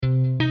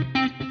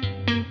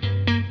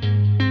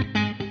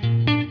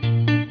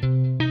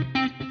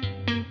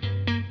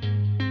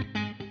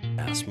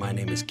My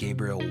name is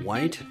Gabriel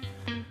White,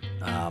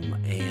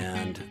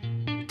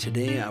 and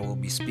today I will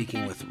be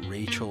speaking with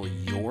Rachel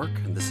York,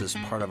 and this is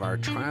part of our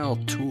Trial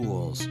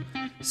Tools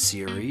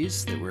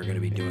series that we're going to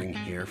be doing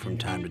here from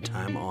time to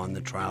time on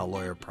the Trial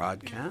Lawyer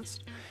podcast.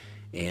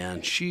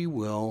 And she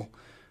will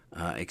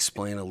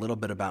explain a little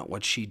bit about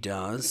what she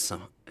does.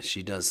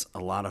 She does a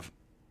lot of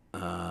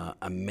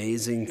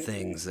amazing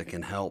things that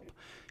can help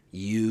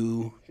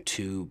you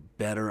to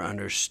better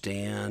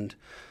understand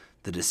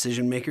the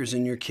decision makers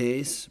in your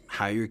case,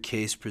 how your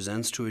case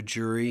presents to a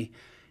jury,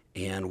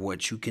 and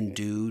what you can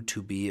do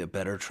to be a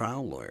better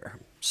trial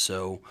lawyer.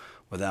 So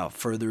without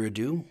further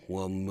ado,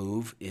 we'll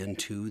move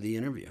into the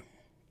interview.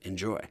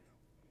 Enjoy.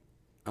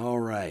 All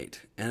right.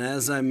 And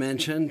as I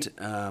mentioned,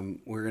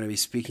 we're going to be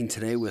speaking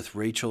today with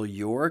Rachel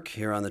York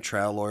here on the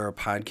Trial Lawyer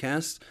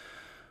podcast.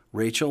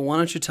 Rachel, why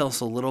don't you tell us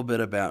a little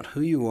bit about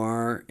who you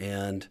are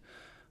and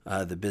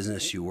the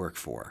business you work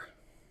for?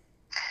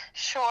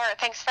 Sure.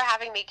 Thanks for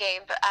having me,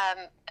 Gabe.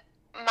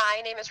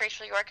 My name is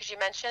Rachel York, as you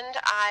mentioned.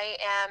 I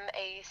am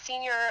a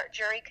senior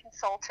jury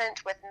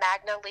consultant with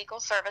Magna Legal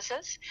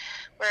Services.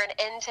 We're an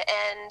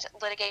end-to-end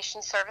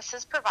litigation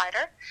services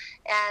provider,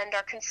 and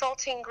our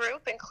consulting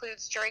group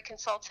includes jury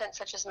consultants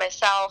such as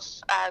myself,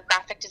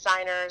 graphic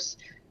designers,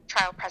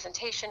 trial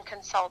presentation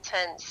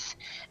consultants,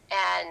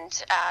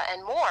 and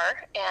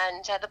more.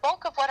 And the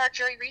bulk of what our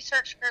jury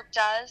research group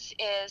does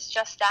is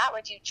just that.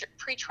 We do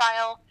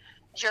pre-trial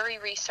jury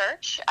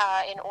research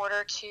in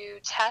order to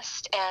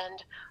test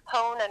and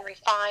hone and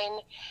refine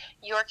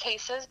your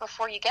cases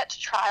before you get to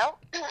trial.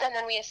 And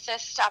then we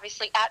assist,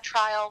 obviously, at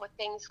trial with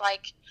things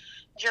like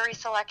jury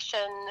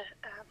selection,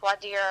 voir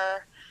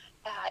dire,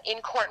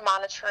 in-court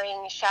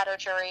monitoring, shadow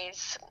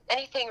juries,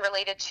 anything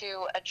related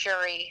to a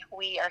jury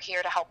we are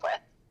here to help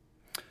with.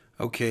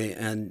 Okay,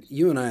 and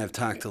you and I have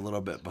talked a little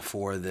bit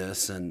before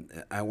this,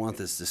 and I want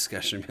this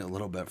discussion to be a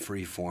little bit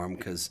free-form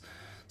because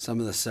some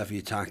of the stuff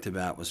you talked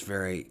about was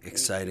very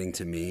exciting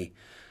to me.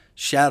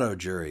 Shadow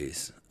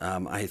juries.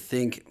 I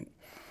think,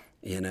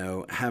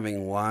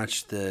 having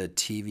watched the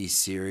TV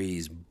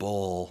series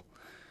Bull,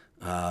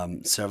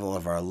 several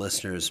of our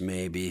listeners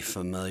may be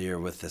familiar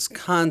with this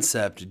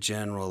concept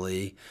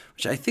generally,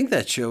 which I think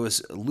that show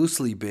is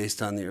loosely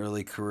based on the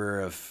early career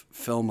of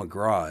Phil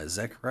McGraw. Is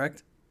that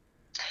correct?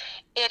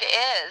 It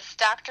is.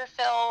 Dr.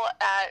 Phil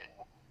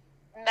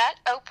met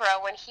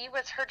Oprah when he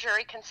was her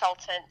jury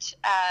consultant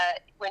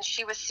when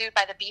she was sued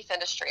by the beef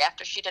industry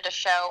after she did a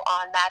show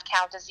on mad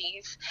cow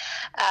disease.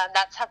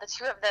 That's how the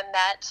two of them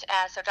met.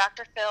 So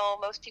Dr. Phil,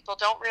 most people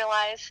don't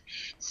realize,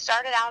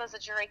 started out as a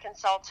jury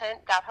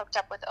consultant, got hooked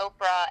up with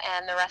Oprah,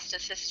 and the rest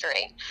is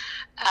history.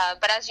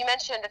 But as you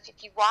mentioned,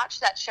 if you watch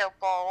that show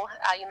Bull,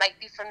 you might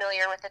be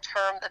familiar with the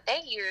term that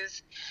they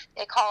use.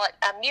 They call it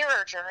a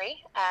mirror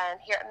jury, and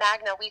here at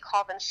Magna we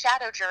call them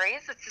shadow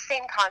juries. It's the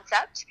same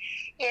concept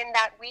in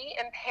that we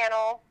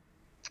impanel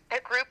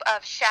a group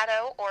of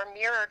shadow or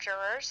mirror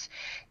jurors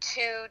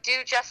to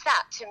do just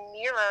that, to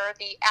mirror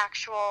the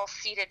actual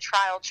seated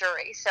trial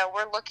jury. So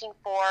we're looking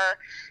for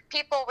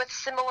people with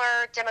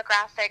similar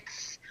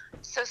demographics,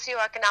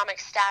 socioeconomic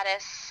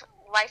status,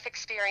 life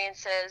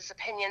experiences,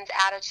 opinions,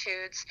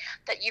 attitudes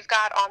that you've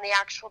got on the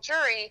actual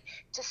jury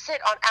to sit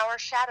on our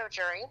shadow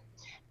jury.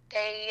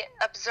 They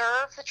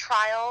observe the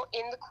trial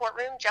in the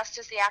courtroom just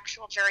as the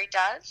actual jury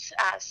does.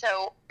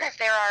 So if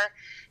there are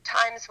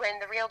times when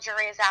the real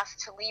jury is asked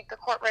to leave the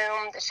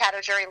courtroom, the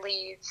shadow jury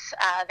leaves.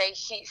 They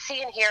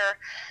see and hear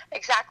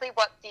exactly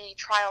what the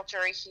trial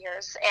jury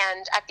hears.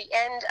 And at the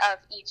end of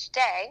each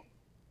day,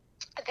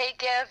 they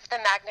give the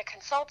Magna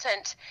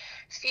consultant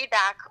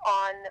feedback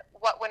on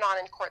what went on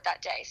in court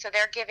that day. So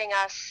they're giving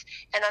us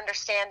an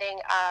understanding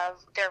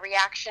of their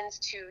reactions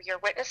to your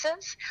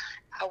witnesses,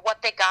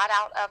 what they got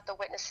out of the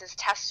witness's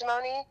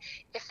testimony,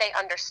 if they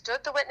understood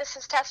the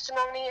witness's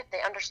testimony, if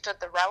they understood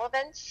the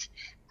relevance.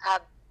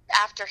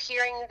 After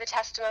hearing the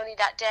testimony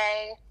that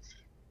day,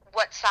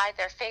 what side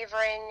they're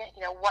favoring,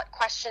 what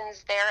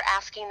questions they're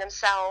asking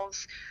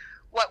themselves,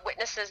 what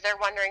witnesses they're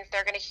wondering if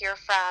they're going to hear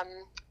from,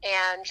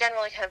 and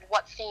generally kind of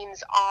what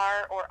themes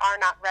are or are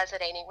not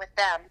resonating with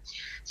them.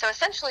 So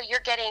essentially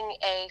you're getting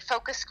a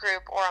focus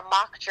group or a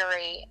mock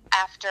jury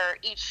after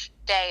each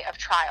day of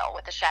trial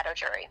with the shadow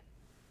jury.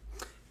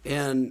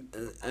 And,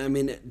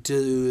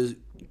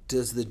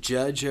 does the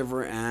judge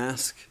ever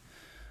ask,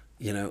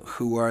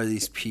 who are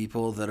these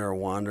people that are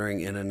wandering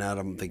in and out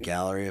of the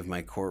gallery of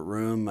my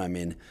courtroom?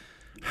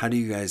 How do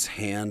you guys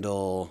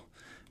handle...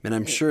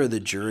 I'm sure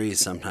the jury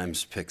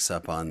sometimes picks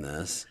up on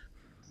this,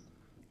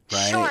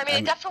 right? Sure.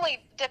 It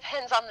definitely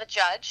depends on the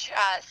judge.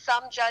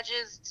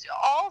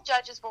 All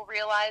judges will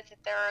realize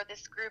that there are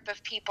this group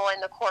of people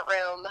in the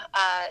courtroom.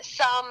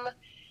 Some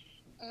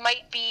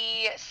might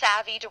be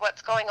savvy to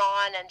what's going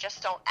on and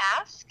just don't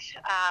ask,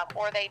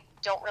 or they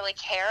don't really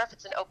care if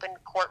it's an open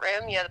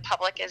courtroom. The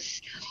public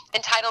is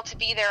entitled to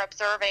be there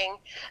observing.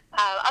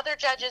 Other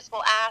judges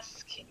will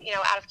ask,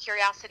 out of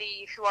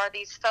curiosity, who are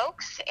these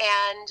folks?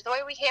 And the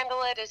way we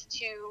handle it is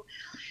to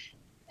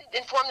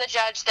inform the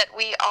judge that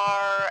we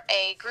are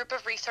a group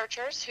of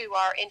researchers who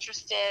are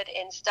interested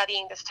in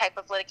studying this type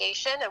of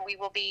litigation, and we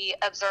will be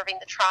observing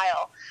the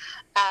trial.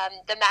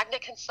 The Magna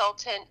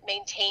consultant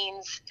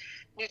maintains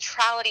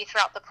neutrality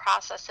throughout the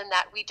process in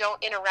that we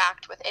don't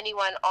interact with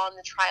anyone on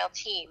the trial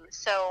team.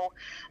 So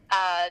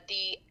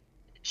the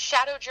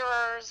shadow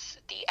jurors,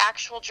 the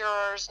actual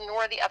jurors,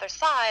 nor the other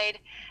side,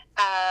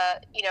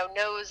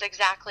 knows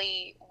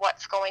exactly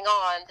what's going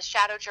on. The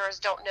shadow jurors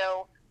don't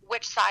know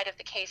which side of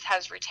the case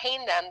has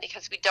retained them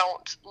because we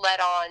don't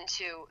let on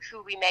to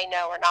who we may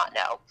know or not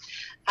know.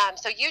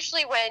 So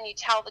usually when you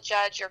tell the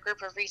judge your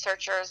group of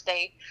researchers,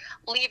 they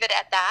leave it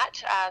at that.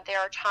 There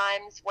are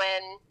times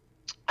when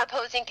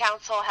opposing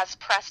counsel has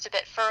pressed a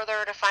bit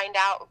further to find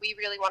out, we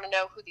really want to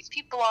know who these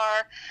people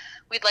are.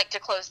 We'd like to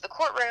close the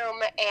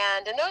courtroom.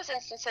 And in those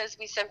instances,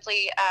 we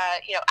simply,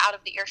 out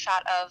of the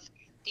earshot of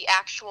the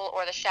actual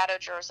or the shadow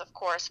jurors, of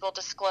course, will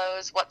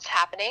disclose what's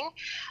happening.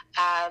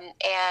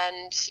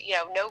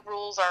 No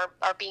rules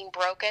are being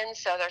broken,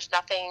 so there's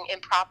nothing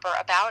improper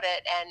about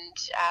it. And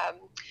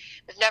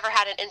we've never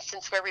had an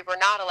instance where we were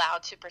not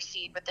allowed to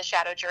proceed with the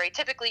shadow jury.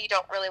 Typically, you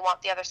don't really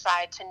want the other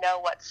side to know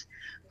what's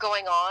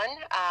going on.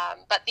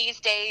 But these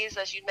days,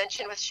 as you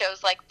mentioned with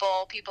shows like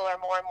Bull, people are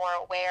more and more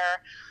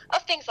aware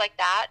of things like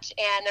that.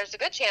 And there's a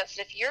good chance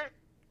that if your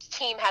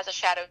team has a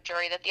shadow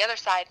jury, that the other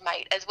side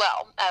might as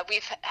well.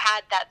 We've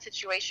had that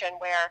situation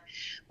where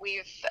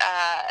we've,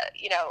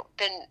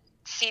 been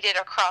seated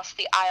across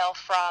the aisle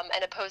from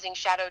an opposing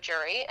shadow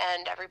jury,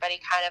 and everybody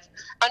kind of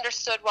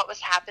understood what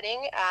was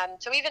happening.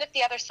 So even if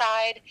the other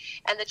side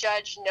and the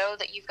judge know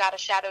that you've got a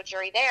shadow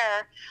jury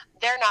there,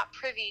 they're not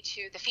privy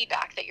to the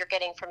feedback that you're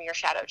getting from your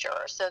shadow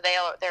juror. So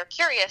they're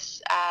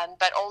curious,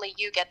 but only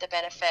you get the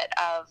benefit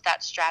of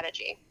that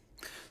strategy.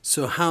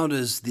 So how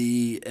does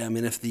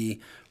if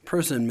the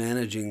person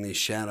managing the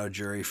shadow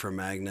jury for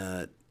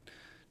Magna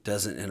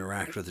doesn't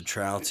interact with the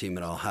trial team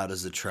at all, how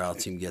does the trial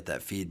team get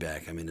that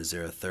feedback? I mean, is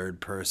there a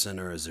third person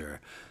or is there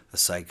a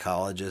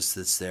psychologist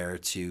that's there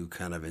to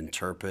kind of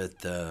interpret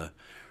the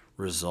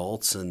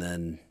results? And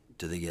then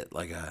do they get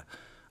like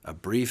a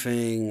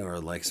briefing or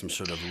like some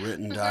sort of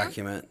written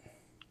document?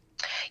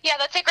 Yeah,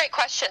 that's a great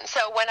question. So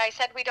when I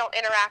said we don't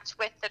interact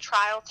with the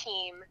trial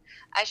team,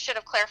 I should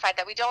have clarified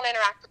that we don't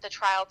interact with the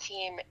trial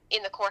team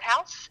in the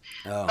courthouse,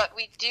 but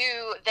we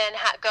do then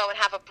go and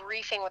have a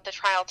briefing with the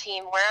trial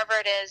team wherever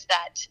it is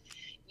that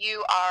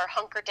you are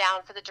hunkered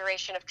down for the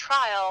duration of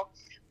trial.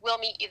 We'll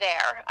meet you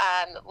there.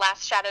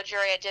 Last shadow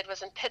jury I did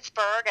was in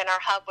Pittsburgh, and our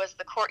hub was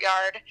the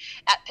courtyard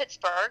at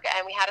Pittsburgh,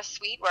 and we had a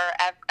suite where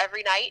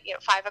every night,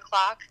 5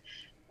 o'clock,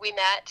 we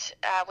met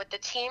with the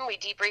team. We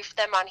debriefed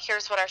them on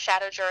here's what our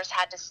shadow jurors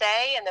had to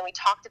say, and then we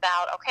talked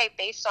about, okay,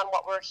 based on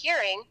what we're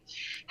hearing,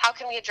 how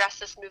can we address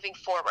this moving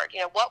forward?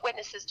 What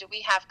witnesses do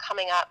we have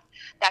coming up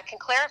that can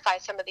clarify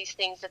some of these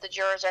things that the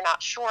jurors are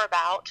not sure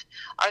about?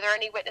 Are there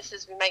any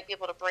witnesses we might be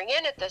able to bring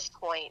in at this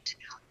point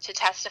to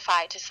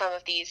testify to some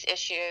of these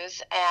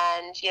issues?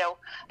 And,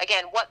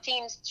 again, what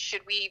themes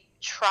should we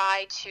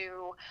try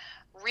to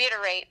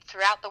reiterate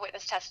throughout the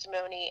witness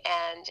testimony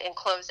and in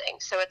closing?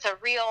 So it's a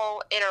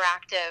real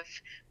interactive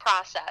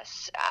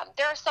process.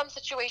 There are some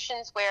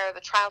situations where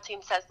the trial team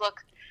says,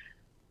 look,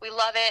 we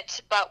love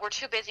it, but we're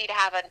too busy to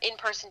have an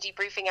in-person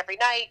debriefing every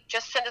night.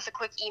 Just send us a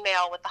quick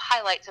email with the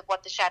highlights of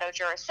what the shadow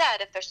juror said.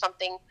 If there's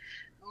something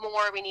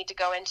more we need to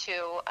go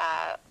into,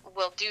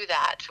 we'll do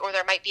that. Or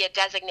there might be a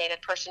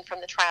designated person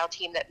from the trial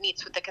team that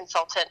meets with the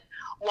consultant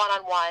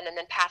one-on-one and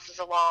then passes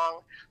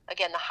along,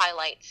 again, the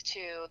highlights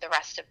to the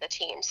rest of the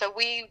team. So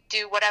we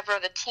do whatever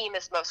the team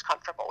is most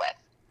comfortable with.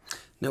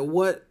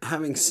 Now,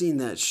 having seen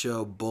that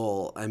show,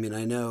 Bull, I mean,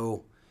 I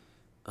know,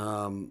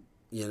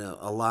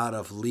 a lot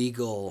of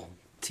legal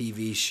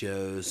TV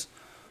shows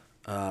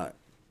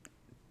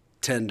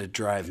tend to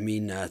drive me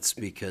nuts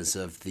because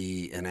of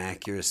the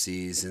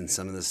inaccuracies and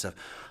some of the stuff.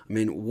 I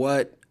mean,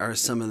 what are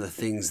some of the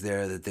things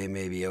there that they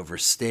maybe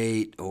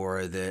overstate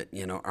or that,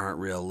 aren't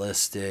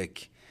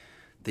realistic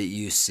that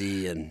you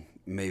see and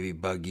maybe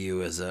bug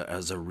you as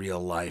a real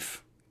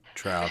life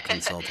trial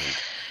consultant?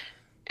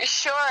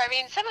 Sure. I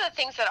mean, some of the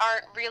things that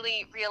aren't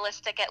really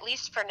realistic, at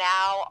least for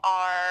now,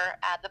 are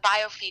the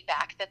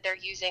biofeedback that they're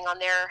using on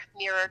their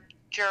mirror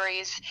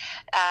juries.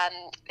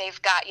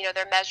 They've got,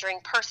 they're measuring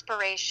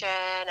perspiration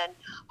and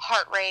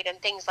heart rate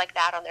and things like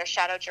that on their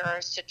shadow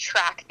jurors to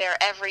track their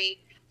every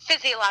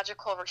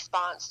physiological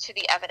response to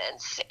the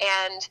evidence.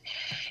 And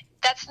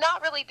that's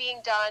not really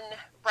being done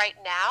right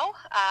now,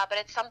 but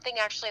it's something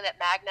actually that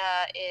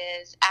Magna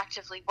is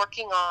actively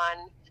working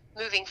on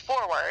moving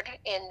forward,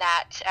 in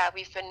that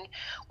we've been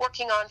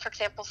working on, for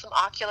example, some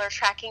ocular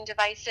tracking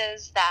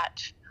devices that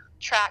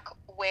track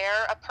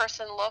where a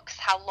person looks,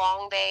 how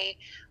long they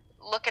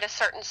look at a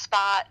certain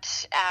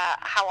spot,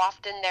 how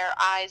often their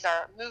eyes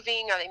are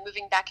moving. Are they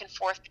moving back and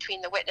forth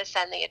between the witness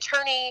and the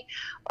attorney?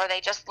 Are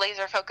they just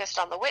laser focused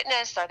on the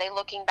witness? Are they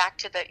looking back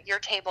to your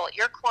table at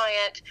your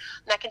client?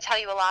 And that can tell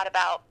you a lot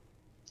about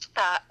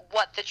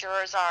what the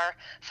jurors are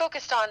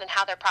focused on and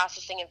how they're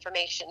processing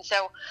information.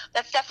 So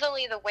that's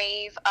definitely the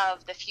wave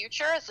of the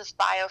future, is this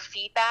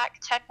biofeedback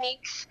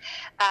techniques.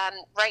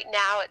 Right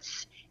now,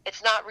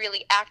 it's not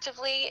really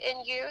actively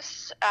in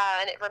use,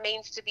 and it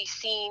remains to be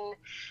seen.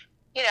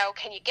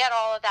 Can you get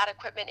all of that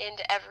equipment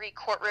into every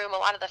courtroom? A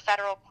lot of the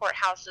federal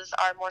courthouses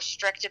are more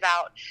strict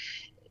about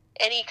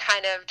any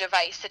kind of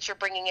device that you're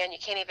bringing in. You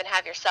can't even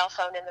have your cell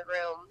phone in the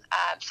room.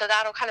 So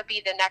that'll kind of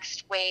be the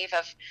next wave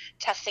of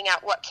testing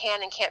out what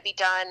can and can't be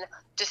done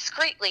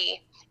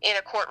discreetly in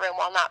a courtroom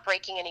while not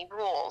breaking any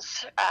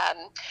rules.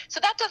 So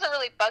that doesn't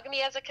really bug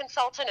me as a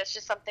consultant. It's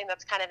just something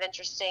that's kind of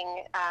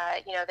interesting.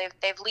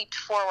 They've leaped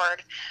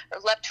forward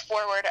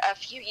a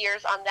few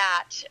years on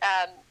that.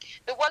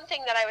 The one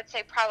thing that I would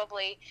say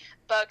probably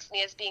bugs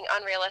me as being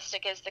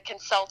unrealistic is the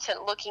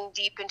consultant looking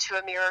deep into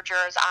a mirror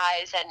juror's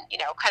eyes and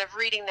kind of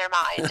reading their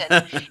mind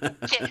and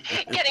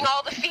getting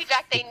all the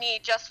feedback they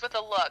need just with a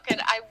look.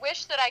 And I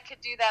wish that I could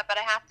do that, but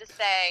I have to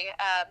say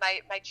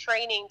my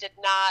training did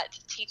not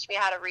teach me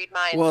how to read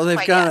minds. Well,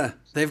 they've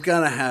got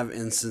to have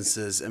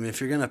instances. I mean,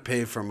 if you're going to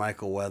pay for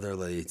Michael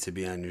Weatherly to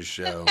be on your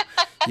show,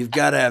 you've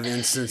got to have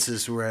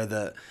instances where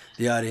the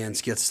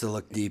audience gets to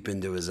look deep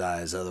into his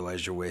eyes.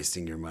 Otherwise, you're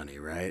wasting your money,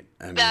 right?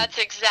 I mean, that's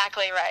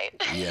exactly right.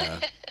 Yeah.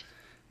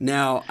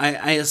 Now,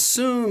 I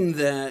assume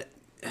that,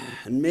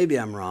 and maybe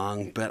I'm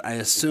wrong, but I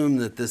assume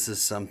that this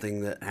is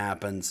something that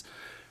happens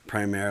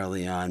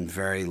primarily on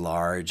very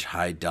large,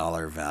 high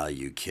dollar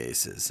value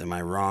cases. Am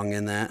I wrong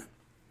in that?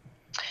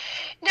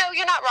 No,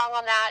 you're not wrong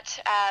on that.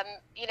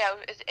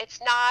 It's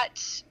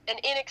not an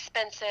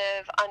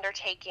inexpensive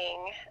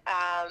undertaking,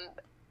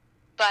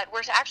 but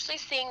we're actually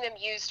seeing them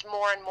used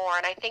more and more.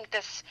 And I think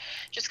this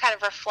just kind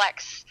of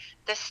reflects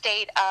the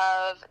state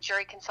of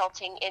jury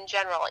consulting in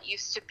general. It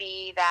used to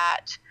be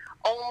that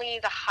only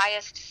the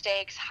highest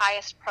stakes,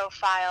 highest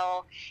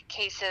profile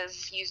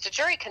cases used a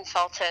jury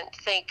consultant.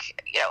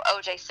 Think,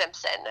 O.J.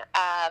 Simpson,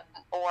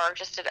 or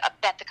just a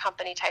bet the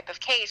company type of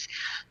case.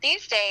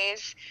 These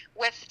days,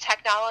 with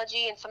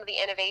technology and some of the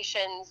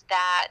innovations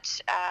that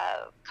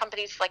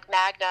companies like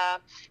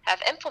Magna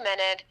have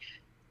implemented,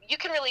 you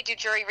can really do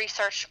jury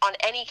research on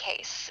any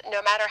case, no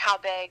matter how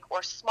big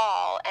or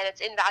small, and it's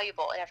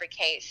invaluable in every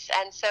case.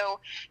 And so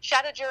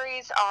shadow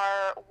juries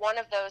are one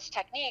of those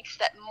techniques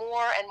that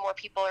more and more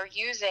people are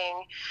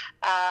using,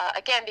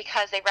 again,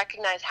 because they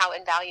recognize how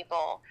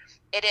invaluable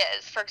it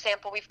is. For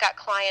example, we've got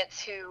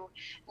clients who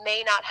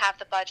may not have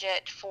the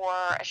budget for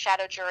a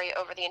shadow jury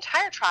over the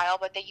entire trial,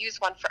 but they use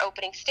one for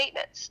opening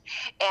statements.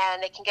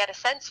 And they can get a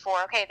sense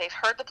for, okay, they've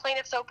heard the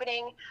plaintiff's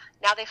opening,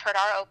 now they've heard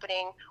our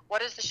opening.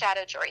 What does the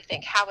shadow jury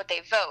think? How would they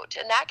vote?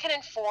 And that can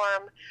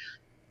inform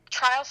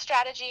trial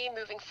strategy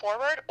moving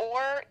forward,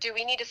 or do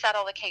we need to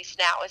settle the case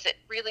now? Is it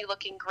really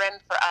looking grim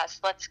for us?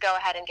 Let's go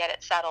ahead and get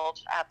it settled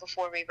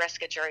before we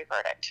risk a jury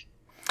verdict.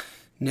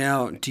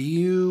 Now, do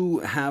you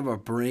have a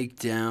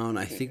breakdown?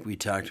 I think we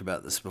talked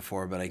about this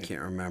before, but I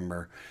can't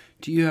remember.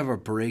 Do you have a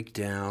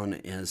breakdown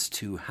as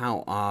to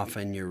how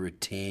often you're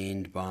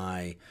retained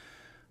by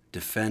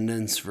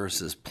defendants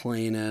versus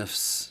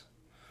plaintiffs?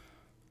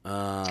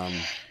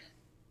 I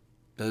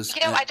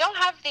don't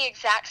have the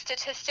exact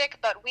statistic,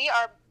 but we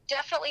are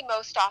definitely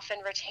most often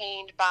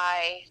retained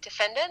by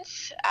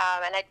defendants,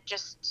 and I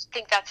just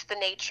think that's the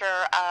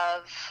nature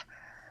of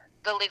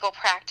the legal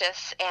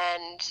practice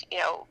and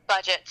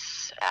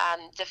budgets.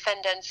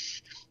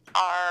 Defendants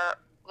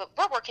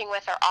we're working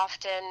with are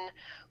often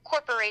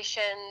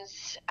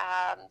corporations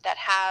that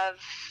have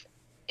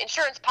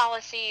insurance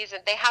policies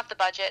and they have the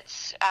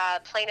budgets.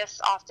 Plaintiffs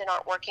often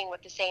aren't working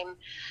with the same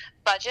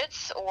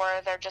budgets, or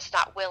they're just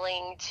not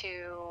willing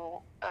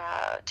to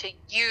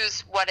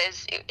use what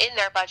is in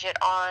their budget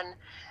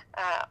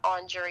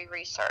on jury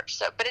research.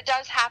 So, but it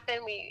does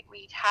happen. We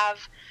have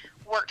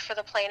worked for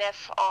the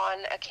plaintiff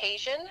on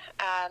occasion,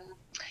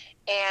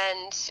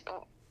 and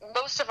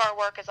most of our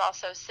work is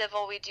also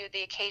civil. We do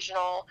the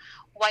occasional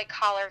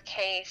white-collar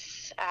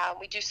case.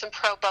 We do some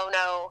pro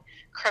bono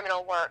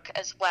criminal work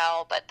as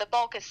well, but the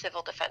bulk is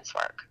civil defense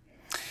work.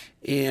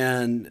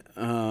 And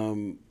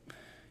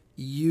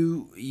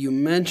you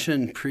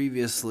mentioned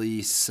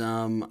previously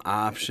some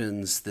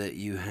options that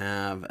you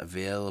have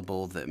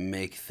available that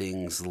make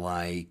things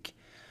like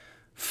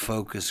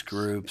focus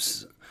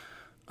groups,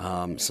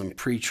 some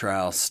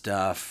pretrial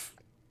stuff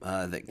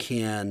that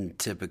can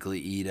typically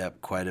eat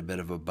up quite a bit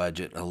of a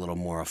budget, a little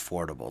more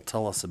affordable.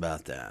 Tell us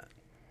about that.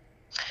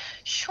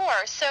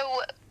 Sure.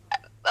 So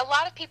a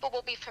lot of people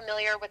will be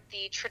familiar with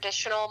the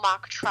traditional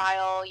mock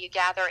trial. You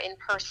gather in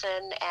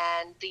person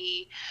and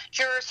the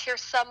jurors hear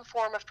some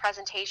form of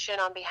presentation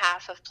on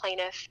behalf of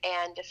plaintiff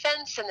and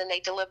defense, and then they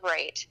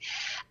deliberate.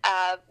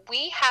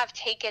 We have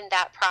taken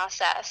that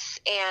process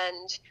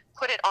and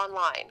put it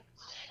online.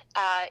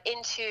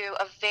 into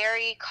a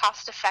very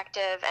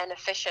cost-effective and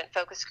efficient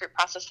focus group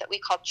process that we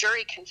call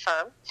Jury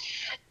Confirm.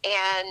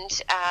 And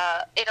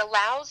it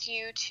allows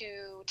you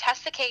to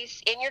test the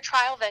case in your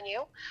trial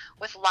venue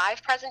with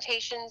live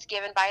presentations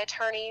given by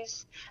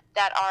attorneys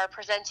that are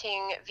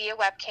presenting via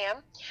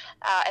webcam.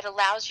 It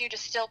allows you to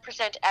still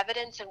present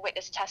evidence and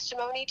witness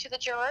testimony to the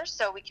jurors,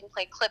 so we can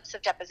play clips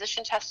of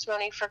deposition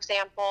testimony, for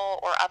example,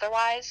 or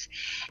otherwise,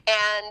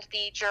 and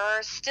the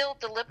jurors still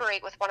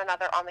deliberate with one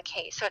another on the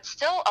case. So it's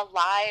still a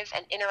live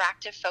and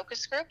interactive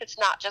focus group. It's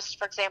not just,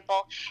 for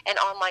example, an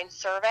online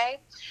survey,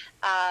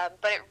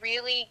 but it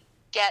really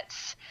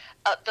gets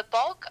the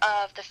bulk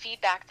of the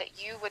feedback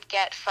that you would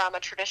get from a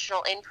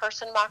traditional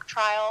in-person mock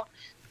trial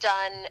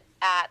done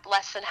at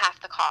less than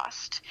half the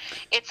cost.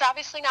 It's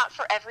obviously not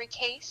for every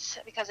case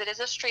because it is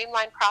a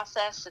streamlined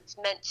process. It's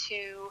meant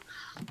to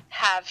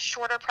have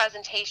shorter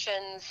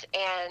presentations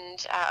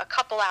and a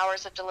couple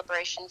hours of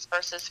deliberations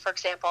versus, for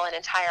example, an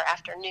entire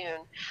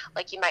afternoon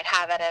like you might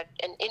have at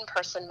an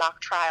in-person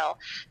mock trial.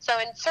 So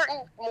in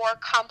certain more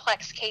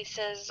complex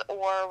cases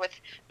or with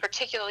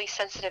particularly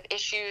sensitive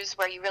issues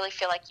where you really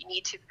feel like you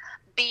need to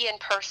be in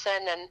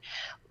person and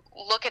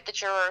look at the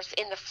jurors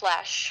in the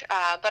flesh.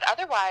 But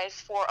otherwise,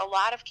 for a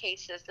lot of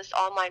cases, this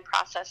online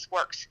process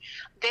works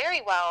very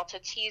well to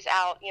tease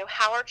out,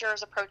 how are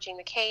jurors approaching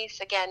the case?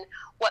 Again,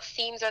 what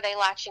themes are they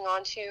latching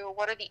onto?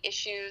 What are the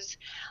issues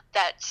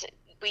that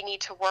we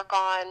need to work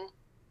on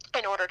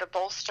in order to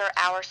bolster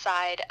our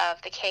side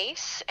of the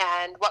case?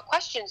 And what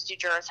questions do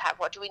jurors have?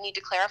 What do we need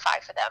to clarify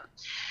for them?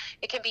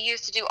 It can be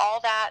used to do all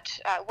that.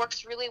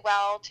 Works really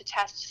well to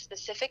test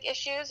specific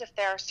issues. If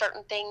there are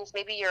certain things,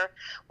 maybe you're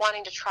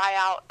wanting to try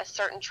out a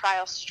certain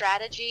trial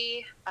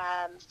strategy,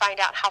 find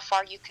out how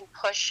far you can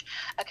push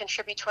a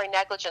contributory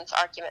negligence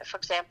argument, for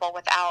example,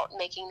 without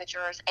making the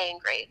jurors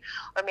angry.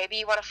 Or maybe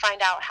you want to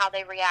find out how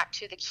they react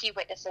to the key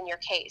witness in your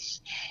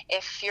case.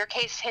 If your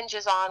case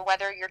hinges on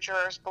whether your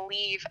jurors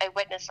believe a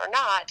witness or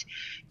not,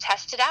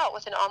 test it out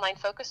with an online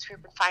focus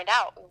group and find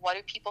out, what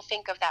do people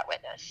think of that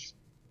witness?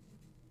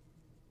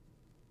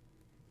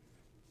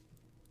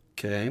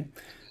 Okay.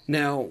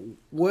 Now,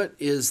 what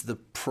is the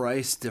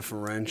price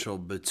differential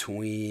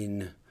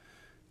between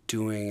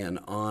doing an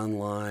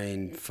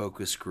online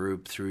focus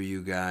group through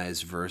you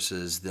guys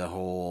versus the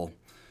whole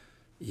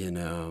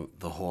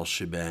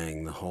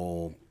shebang, the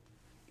whole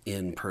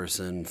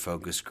in-person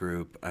focus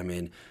group? I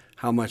mean,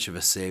 how much of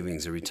a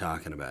savings are we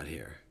talking about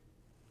here?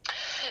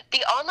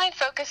 The online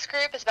focus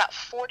group is about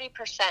 40%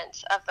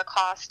 of the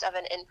cost of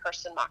an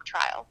in-person mock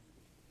trial.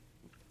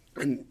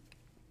 And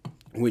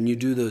when you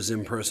do those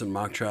in-person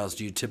mock trials,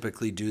 do you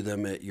typically do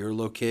them at your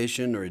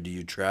location, or do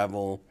you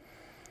travel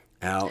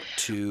out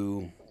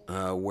to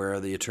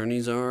where the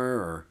attorneys are?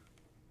 Or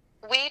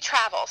we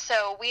travel.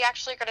 So we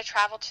actually are going to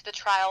travel to the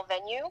trial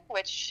venue,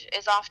 which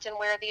is often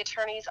where the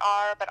attorneys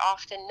are, but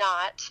often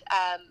not.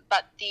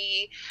 But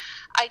the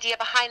idea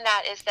behind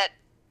that is that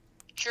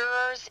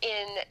jurors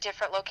in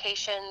different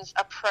locations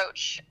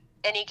approach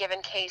any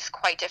given case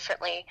quite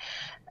differently.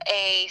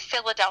 A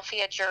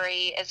Philadelphia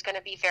jury is going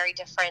to be very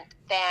different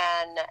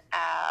than,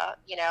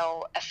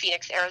 a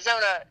Phoenix,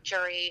 Arizona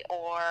jury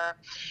or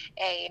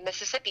a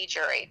Mississippi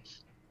jury.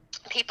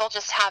 People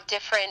just have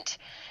different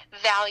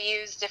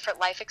values, different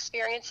life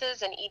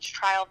experiences in each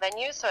trial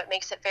venue, so it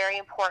makes it very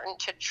important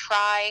to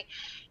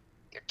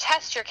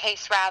test your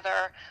case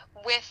rather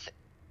with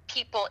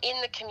people in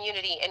the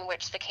community in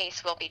which the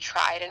case will be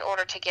tried in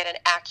order to get an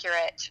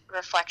accurate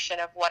reflection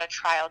of what a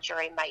trial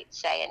jury might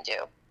say and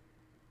do.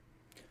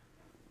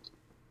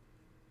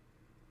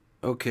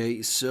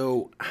 Okay,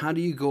 so how do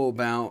you go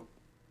about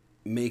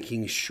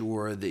making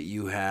sure that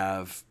you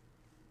have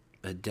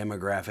a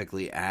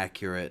demographically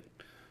accurate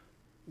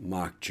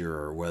mock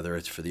juror, whether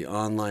it's for the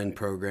online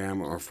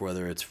program or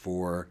whether it's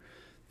for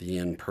the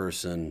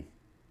in-person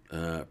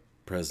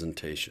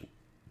presentation?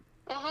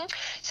 Mm-hmm.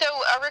 So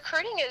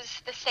recruiting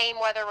is the same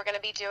whether we're going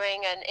to be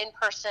doing an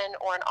in-person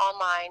or an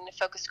online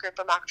focus group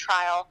or mock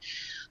trial.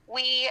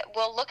 We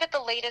will look at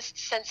the latest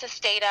census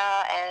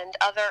data and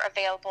other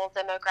available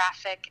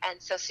demographic and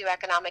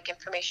socioeconomic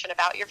information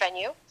about your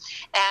venue,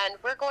 and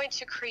we're going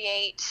to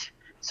create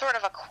sort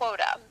of a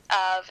quota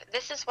of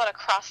this is what a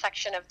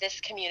cross-section of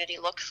this community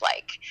looks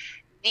like.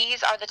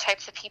 These are the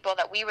types of people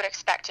that we would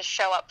expect to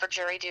show up for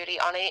jury duty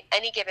on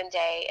any given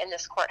day in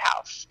this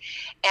courthouse.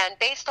 And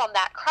based on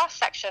that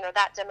cross-section or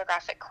that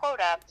demographic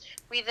quota,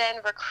 we then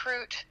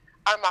recruit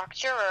our mock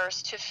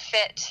jurors to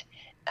fit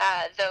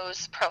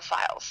those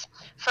profiles.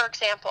 For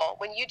example,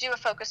 when you do a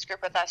focus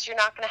group with us, you're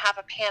not going to have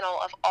a panel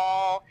of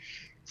all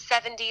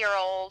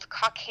 70-year-old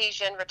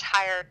Caucasian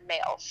retired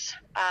males.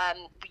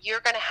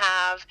 You're going to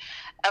have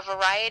a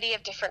variety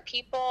of different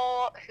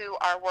people who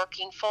are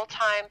working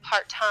full-time,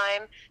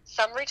 part-time,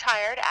 some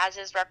retired, as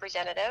is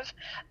representative,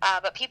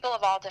 but people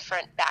of all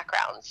different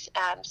backgrounds.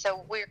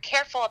 So we're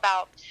careful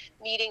about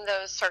meeting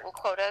those certain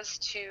quotas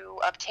to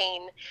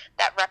obtain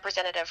that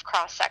representative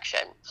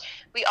cross-section.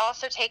 We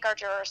also take our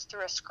jurors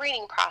through a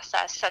screening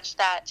process such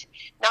that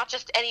not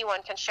just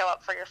anyone can show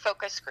up for your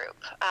focus group.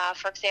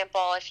 For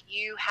example, if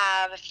you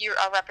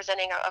are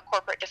representing a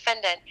corporate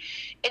defendant,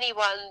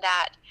 anyone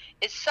that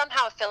is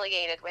somehow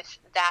affiliated with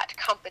that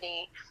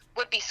company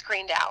would be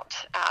screened out.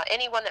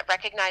 Anyone that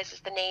recognizes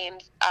the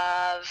names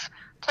of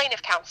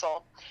plaintiff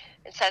counsel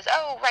and says,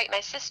 oh, right, my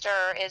sister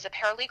is a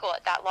paralegal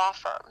at that law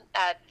firm,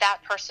 that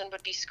person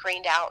would be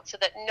screened out so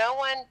that no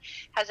one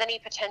has any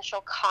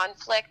potential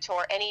conflict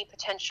or any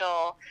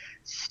potential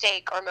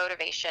stake or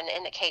motivation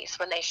in the case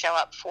when they show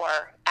up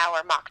for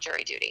our mock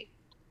jury duty.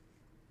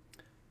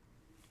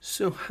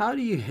 So how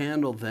do you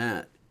handle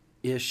that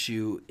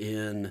issue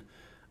in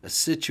a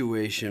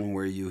situation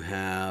where you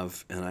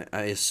have, and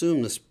I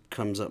assume this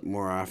comes up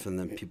more often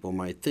than people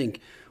might think,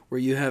 where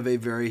you have a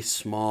very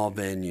small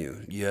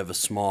venue, you have a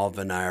small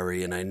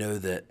venire, and I know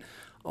that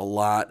a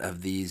lot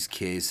of these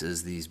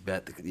cases,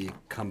 the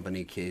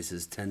company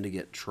cases, tend to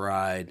get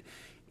tried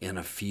in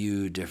a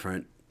few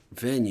different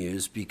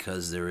venues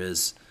because there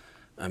is,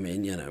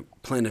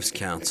 plaintiff's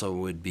counsel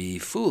would be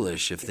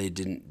foolish if they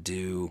didn't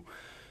do,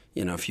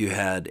 if you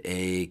had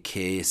a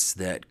case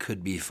that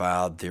could be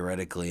filed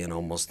theoretically in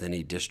almost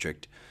any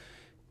district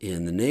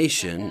in the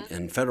nation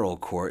in federal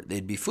court,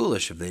 they'd be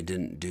foolish if they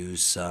didn't do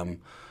some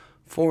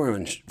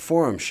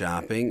forum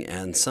shopping,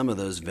 and some of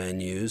those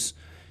venues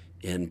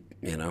in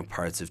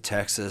parts of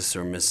Texas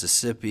or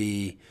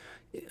Mississippi,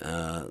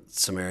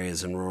 some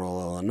areas in rural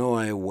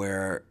Illinois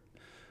where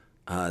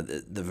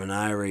the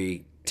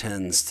venire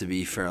tends to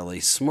be fairly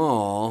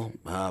small,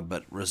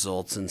 but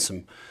results in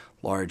some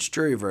large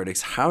jury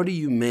verdicts. How do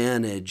you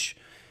manage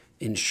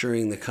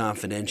ensuring the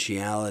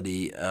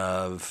confidentiality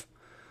of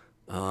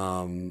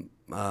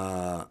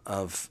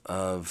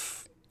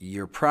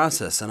your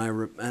process?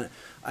 And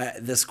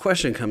this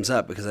question comes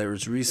up because I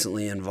was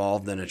recently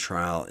involved in a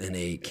trial in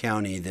a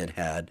county that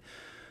had,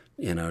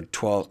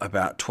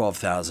 about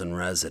 12,000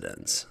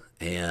 residents,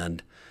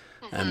 and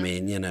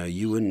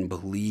you wouldn't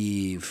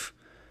believe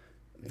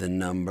the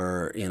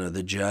number.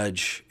 The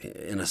judge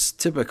in a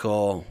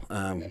typical.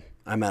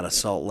 I'm out of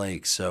Salt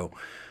Lake, so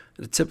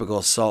a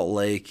typical Salt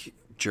Lake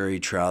jury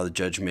trial, the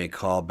judge may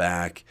call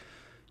back,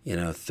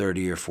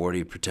 30 or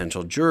 40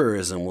 potential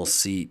jurors, and will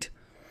seat,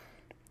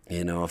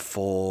 a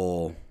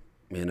full,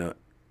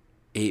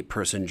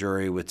 8-person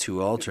jury with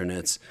 2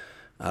 alternates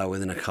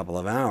within a couple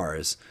of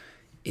hours.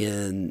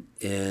 In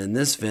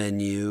this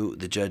venue,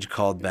 the judge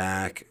called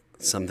back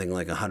something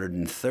like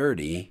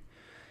 130,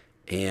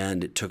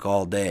 and it took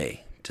all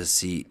day to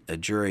seat a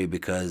jury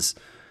because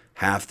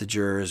half the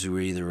jurors were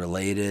either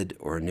related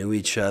or knew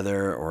each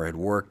other or had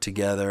worked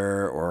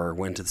together or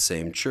went to the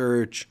same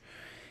church.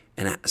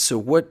 And so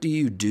what do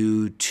you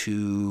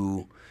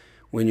do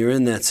when you're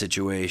in that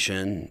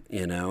situation,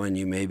 and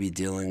you may be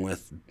dealing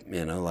with,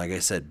 like I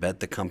said,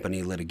 bet the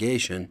company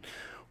litigation,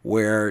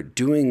 where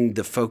doing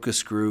the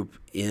focus group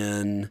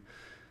in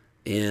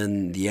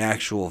the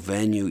actual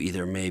venue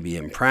either may be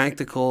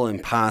impractical,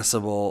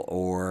 impossible,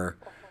 or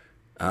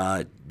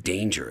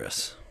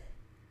dangerous?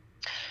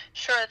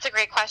 Sure, that's a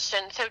great question.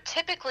 So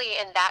typically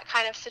in that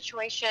kind of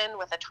situation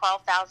with a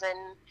 12,000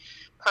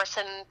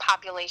 person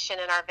population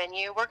in our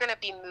venue, we're going to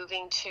be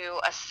moving to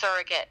a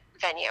surrogate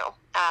venue.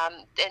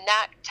 In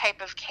that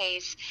type of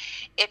case,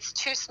 it's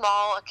too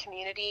small a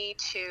community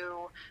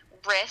to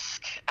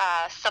risk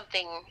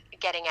something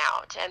getting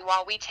out. And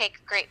while we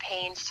take great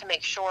pains to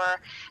make sure,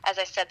 as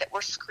I said, that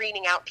we're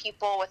screening out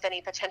people with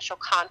any potential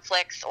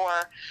conflicts or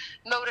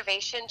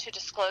motivation to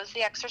disclose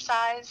the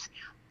exercise,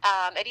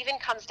 it even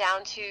comes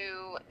down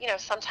to,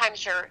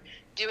 sometimes you're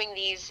doing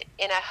these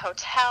in a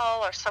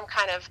hotel or some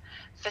kind of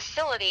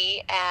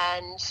facility,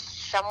 and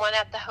someone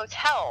at the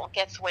hotel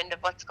gets wind of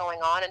what's going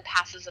on and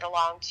passes it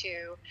along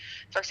to,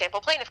 for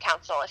example, plaintiff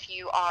counsel if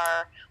you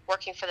are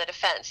working for the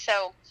defense.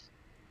 So,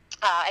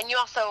 and you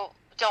also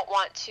don't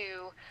want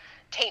to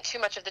taint too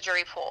much of the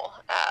jury pool,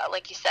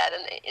 like you said.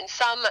 And in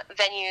some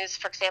venues,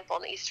 for example,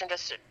 in the Eastern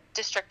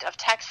District of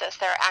Texas,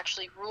 there are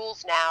actually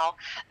rules now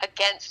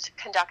against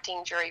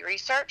conducting jury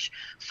research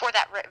for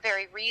that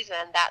very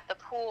reason, that the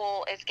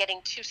pool is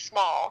getting too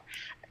small.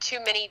 Too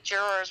many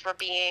jurors were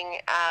being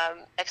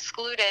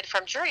excluded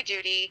from jury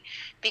duty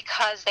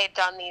because they'd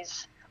done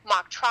these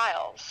mock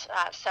trials.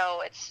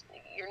 So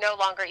you're no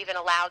longer even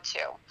allowed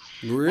to.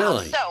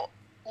 Really?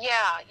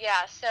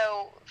 Yeah.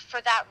 So for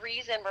that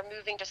reason, we're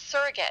moving to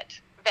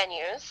surrogate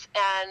venues,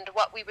 and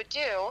what we would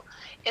do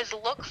is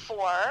look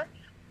for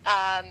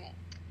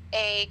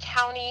a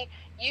county,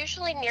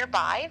 usually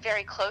nearby,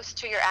 very close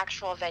to your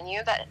actual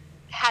venue, that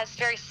has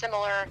very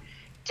similar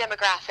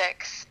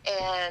demographics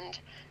and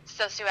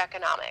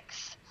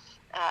socioeconomics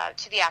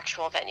to the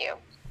actual venue.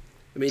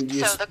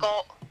 The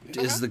goal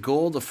is the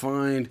goal to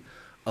find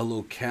a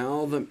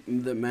locale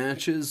that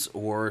matches,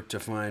 or to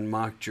find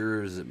mock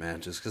jurors that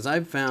matches? Because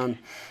I've found,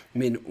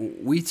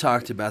 we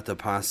talked about the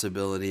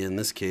possibility in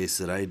this case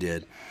that I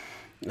did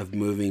of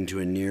moving to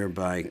a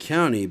nearby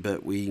county,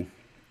 but we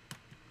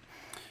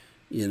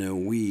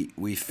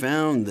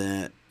found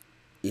that,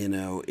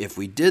 if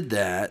we did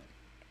that,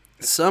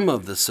 some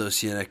of the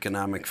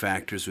socioeconomic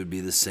factors would be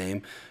the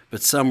same,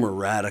 but some were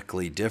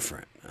radically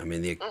different. I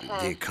mean,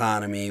 the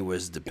economy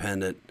was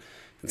dependent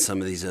in some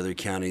of these other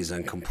counties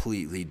on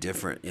completely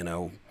different,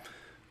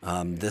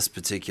 this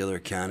particular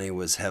county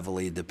was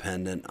heavily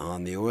dependent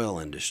on the oil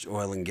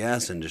and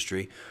gas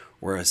industry,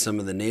 whereas some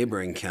of the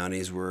neighboring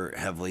counties were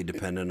heavily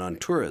dependent on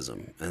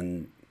tourism.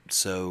 And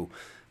so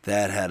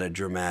that had a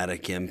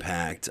dramatic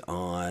impact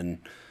on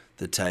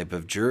the type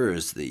of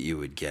jurors that you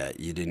would get.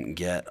 You didn't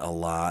get a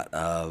lot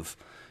of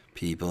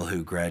people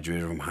who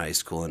graduated from high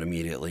school and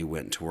immediately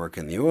went to work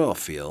in the oil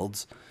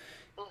fields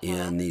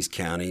in these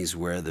counties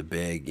where the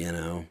big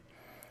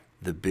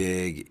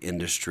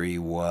industry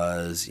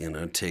was,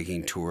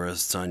 taking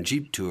tourists on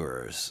Jeep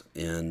tours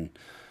through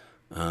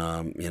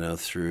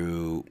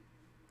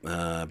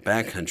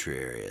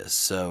backcountry areas.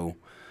 So,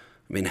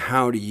 I mean,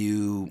 how do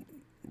you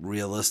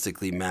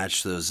realistically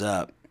match those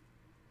up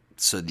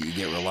so that you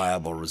get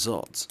reliable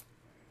results?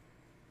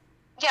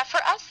 Yeah,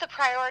 for us, the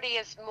priority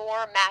is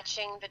more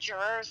matching the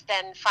jurors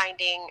than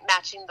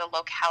matching the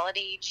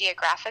locality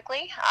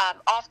geographically.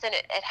 Often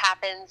it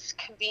happens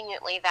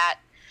conveniently that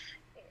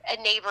a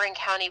neighboring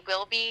county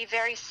will be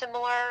very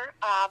similar,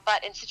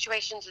 but in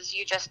situations as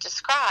you just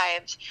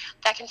described,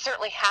 that can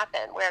certainly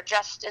happen where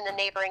just in the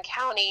neighboring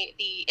county,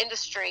 the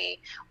industry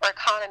or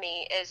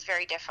economy is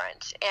very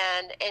different.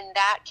 And in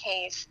that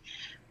case,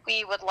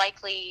 we would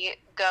likely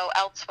go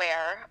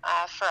elsewhere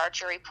for our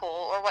jury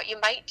pool, or what you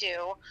might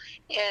do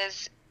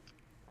is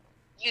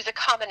use a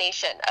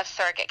combination of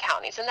surrogate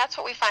counties. And that's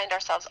what we find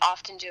ourselves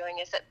often doing,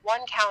 is that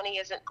one county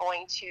isn't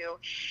going to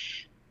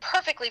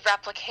perfectly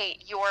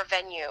replicate your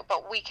venue,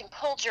 but we can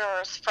pull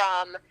jurors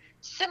from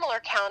similar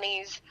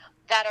counties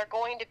that are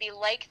going to be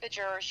like the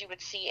jurors you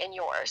would see in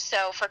yours.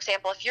 So, for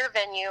example, if your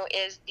venue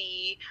is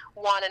the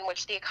one in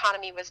which the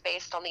economy was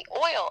based on the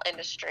oil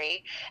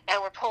industry,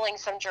 and we're pulling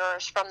some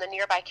jurors from the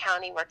nearby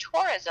county where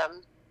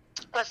tourism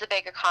was the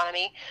big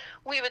economy,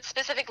 we would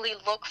specifically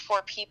look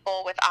for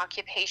people with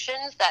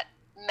occupations that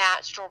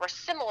matched or were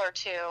similar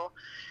to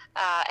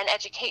and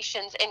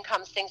educations,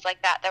 incomes, things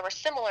like that, that were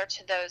similar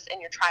to those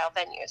in your trial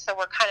venue. So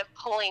we're kind of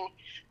pulling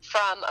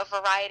from a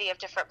variety of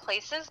different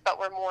places, but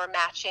we're more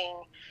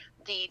matching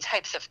the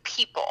types of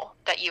people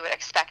that you would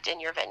expect in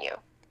your venue.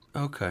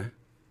 Okay.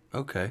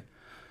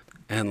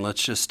 And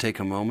let's just take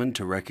a moment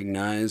to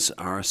recognize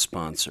our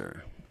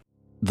sponsor.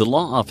 The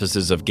law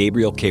offices of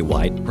Gabriel K.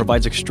 White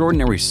provides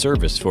extraordinary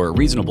service for a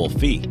reasonable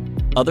fee.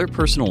 Other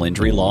personal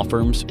injury law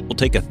firms will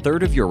take a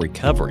third of your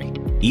recovery,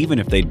 even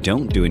if they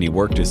don't do any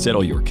work to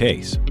settle your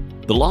case.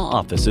 The law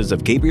offices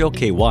of Gabriel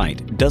K.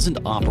 White doesn't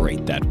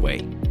operate that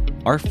way.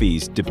 Our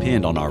fees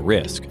depend on our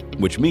risk,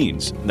 which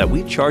means that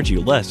we charge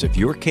you less if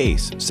your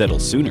case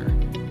settles sooner.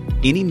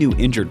 Any new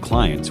injured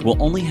clients will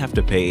only have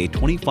to pay a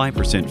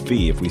 25%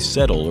 fee if we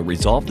settle or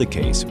resolve the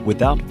case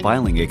without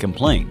filing a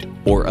complaint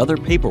or other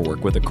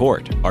paperwork with a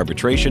court,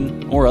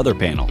 arbitration, or other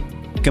panel.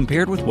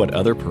 Compared with what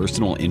other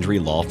personal injury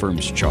law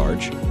firms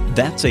charge,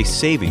 that's a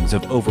savings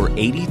of over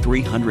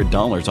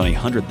 $8,300 on a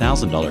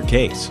 $100,000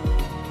 case.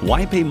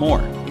 Why pay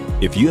more?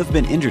 If you have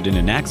been injured in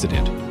an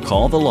accident,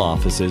 call the law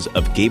offices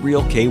of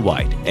Gabriel K.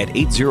 White at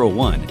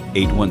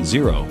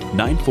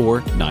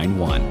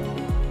 801-810-9491.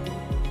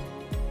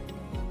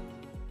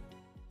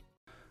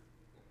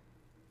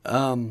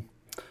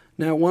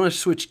 Now I want to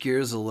switch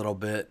gears a little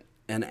bit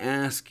and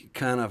ask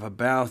kind of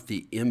about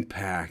the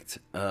impact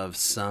of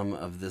some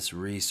of this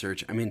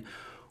research. I mean,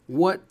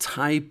 what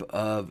type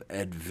of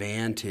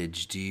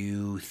advantage do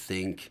you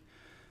think,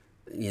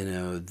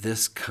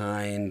 this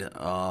kind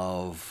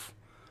of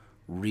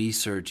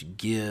research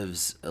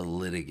gives a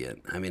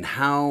litigant? I mean,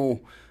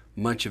 how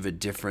much of a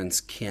difference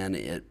can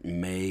it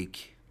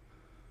make?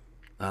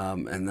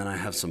 And then I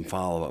have some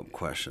follow-up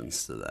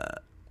questions to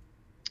that.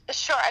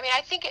 Sure. I mean,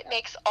 I think it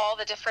makes all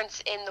the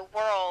difference in the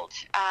world.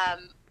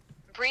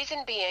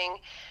 Reason being,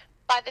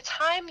 by the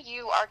time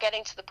you are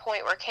getting to the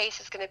point where a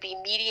case is going to be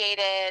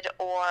mediated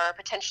or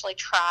potentially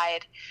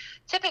tried,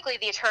 typically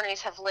the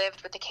attorneys have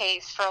lived with the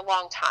case for a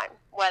long time,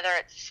 whether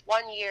it's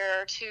 1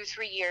 year, 2,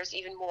 3 years,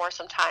 even more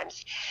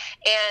sometimes.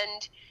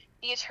 And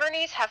the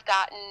attorneys have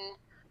gotten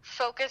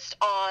focused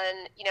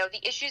on,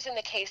 the issues in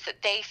the case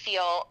that they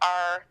feel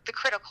are the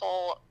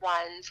critical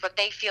ones, what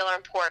they feel are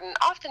important.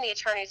 Often the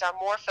attorneys are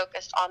more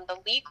focused on the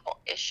legal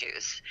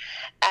issues.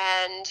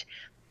 And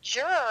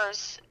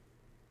jurors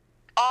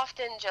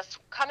often just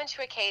come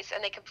into a case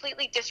and they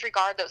completely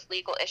disregard those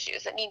legal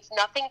issues. It means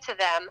nothing to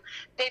them.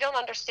 They don't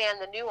understand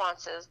the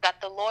nuances that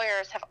the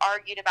lawyers have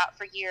argued about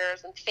for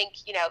years and think,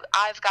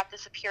 I've got the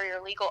superior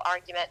legal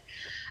argument.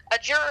 A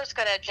juror's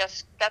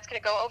that's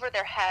going to go over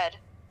their head,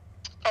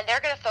 and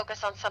they're going to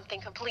focus on something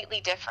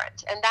completely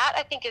different. And that,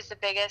 I think, is the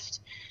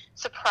biggest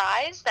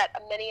surprise that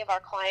many of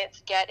our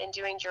clients get in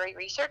doing jury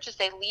research, is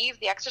they leave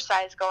the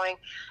exercise going,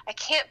 I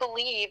can't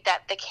believe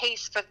that the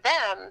case for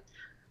them,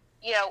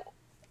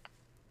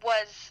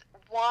 was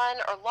won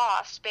or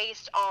lost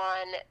based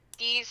on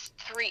these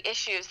three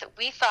issues that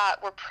we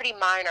thought were pretty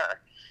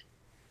minor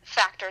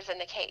factors in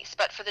the case.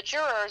 But for the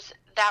jurors,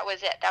 that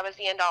was it. That was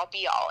the end all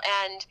be all.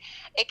 And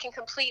it can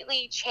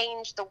completely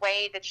change the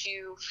way that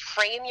you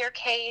frame your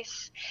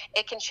case.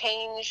 It can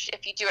change,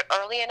 if you do it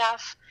early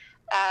enough,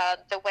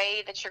 the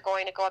way that you're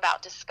going to go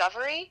about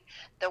discovery,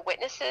 the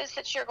witnesses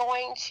that you're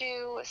going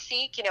to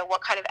seek,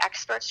 what kind of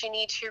experts you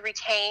need to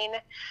retain.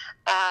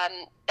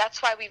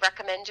 That's why we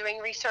recommend doing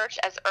research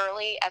as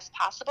early as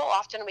possible.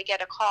 Often we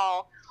get a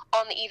call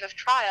on the eve of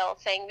trial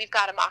saying, we've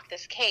got to mock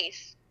this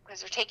case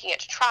because we're taking it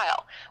to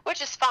trial,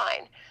 which is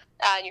fine.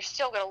 And you're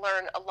still going to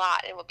learn a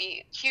lot and it will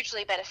be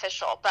hugely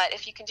beneficial. But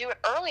if you can do it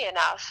early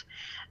enough,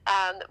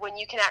 when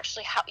you can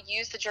actually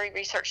use the jury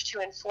research to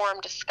inform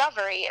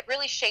discovery, it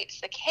really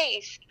shapes the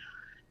case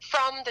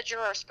from the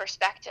juror's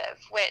perspective,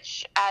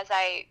 which, as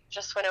I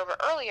just went over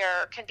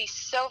earlier, can be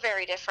so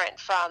very different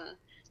from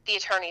the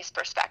attorney's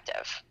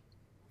perspective.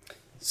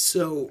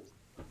 So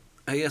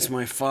I guess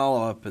my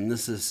follow-up, and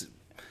this is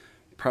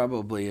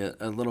probably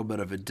a little bit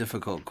of a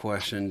difficult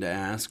question to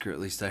ask, or at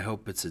least I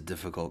hope it's a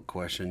difficult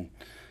question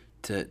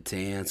to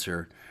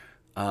answer.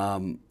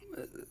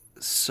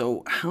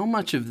 So how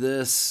much of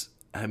this,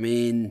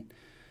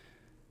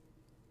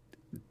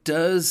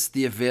 does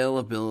the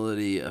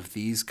availability of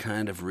these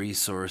kind of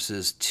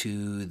resources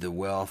to the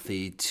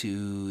wealthy,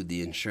 to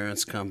the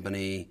insurance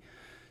company,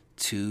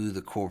 to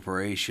the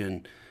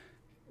corporation,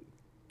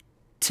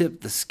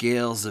 tip the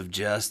scales of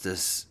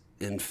justice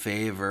in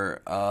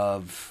favor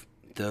of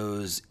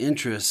those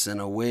interests and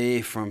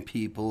away from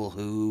people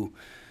who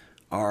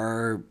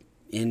are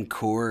in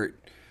court,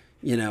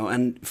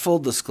 and full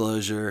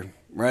disclosure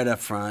right up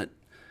front,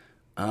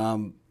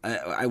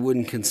 I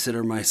wouldn't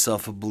consider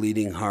myself a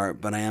bleeding heart,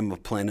 but I am a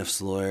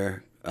plaintiff's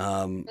lawyer.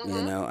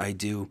 I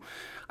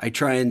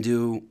try and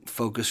do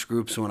focus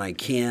groups when I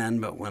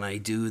can, but when I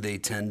do, they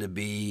tend to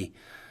be,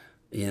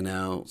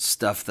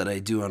 stuff that I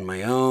do on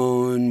my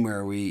own,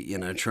 where we,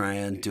 try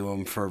and do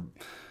them for,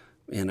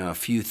 a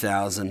few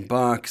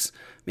 $1,000.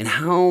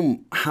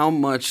 How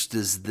much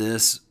does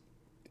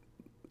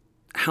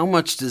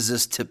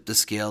this tip the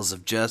scales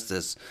of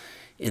justice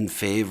in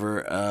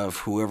favor of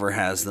whoever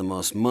has the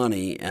most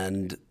money,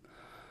 and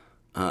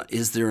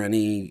is there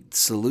any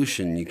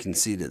solution you can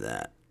see to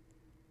that?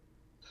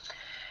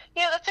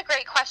 That's a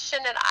great question,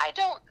 and I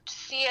don't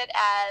see it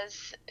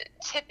as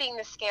tipping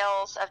the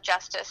scales of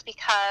justice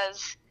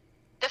because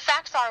the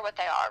facts are what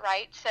they are,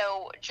 right?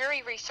 So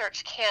jury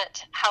research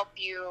can't help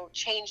you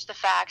change the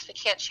facts. It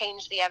can't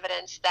change the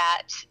evidence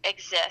that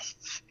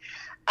exists.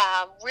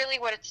 Really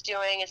what it's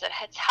doing is that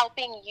it's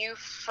helping you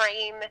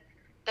frame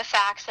the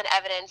facts and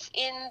evidence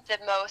in the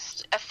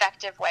most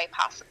effective way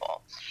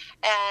possible.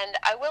 And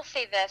I will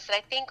say this, that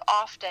I think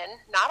often,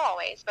 not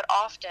always, but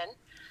often,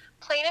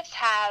 plaintiffs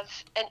have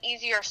an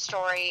easier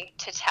story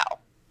to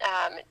tell.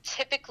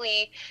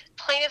 Typically,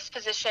 plaintiff's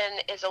position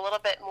is a little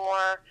bit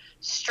more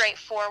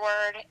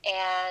straightforward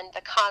and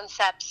the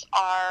concepts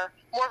are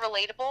more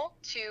relatable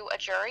to a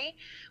jury,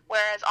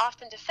 whereas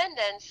often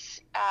defendants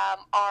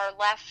are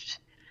left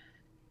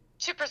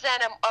to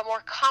present a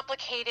more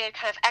complicated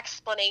kind of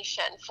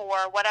explanation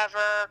for whatever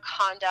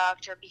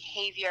conduct or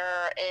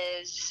behavior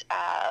is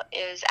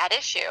at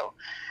issue.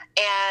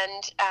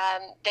 And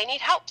they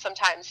need help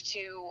sometimes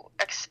to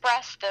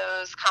express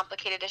those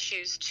complicated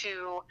issues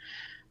to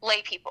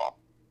lay people,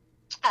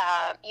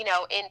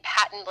 in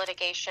patent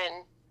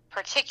litigation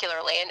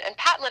particularly. And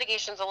patent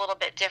litigation is a little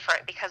bit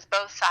different because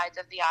both sides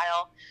of the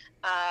aisle,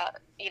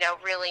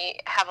 really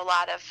have a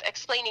lot of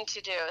explaining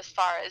to do as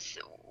far as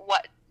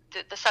what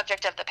the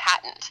subject of the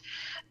patent.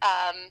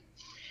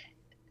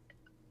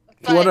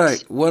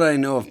 What I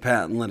know of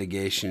patent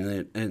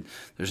litigation,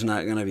 there's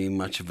not going to be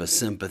much of a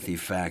sympathy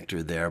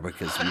factor there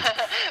because right.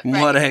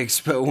 What I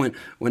expect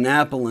when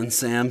Apple and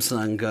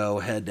Samsung go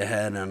head to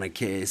head on a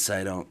case,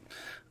 I don't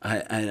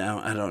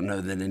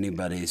know that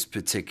anybody's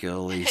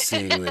particularly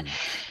seeing the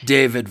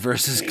David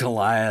versus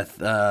Goliath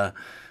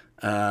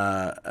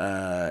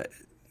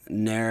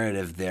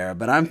narrative there.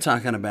 But I'm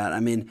talking about,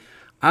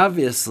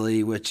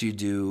 obviously what you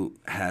do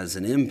has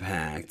an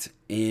impact,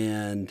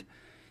 and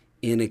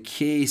in a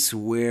case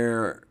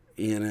where,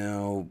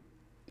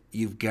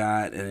 you've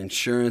got an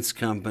insurance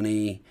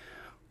company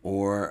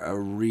or a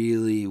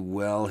really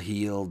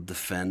well-heeled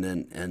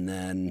defendant and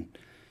then,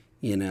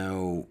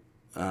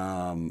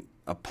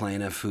 a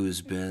plaintiff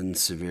who's been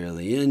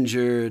severely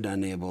injured,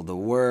 unable to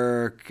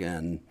work,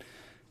 and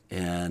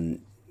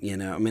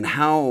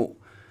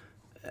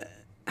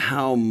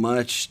how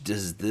much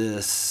does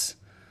this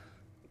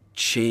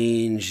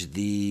change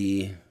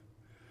the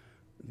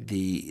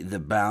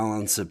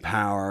balance of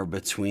power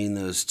between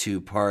those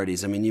two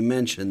parties? You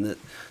mentioned that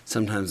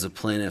sometimes the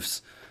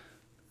plaintiff's,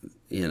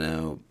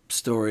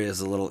 story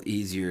is a little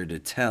easier to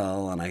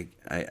tell, and I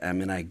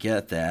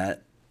get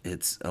that.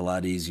 It's a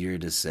lot easier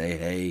to say,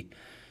 hey,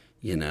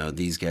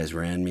 these guys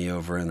ran me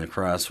over in the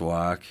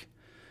crosswalk,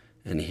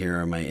 and here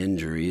are my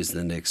injuries,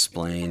 than to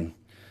explain,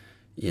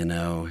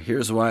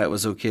 here's why it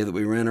was okay that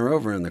we ran her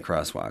over in the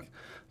crosswalk.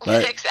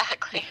 But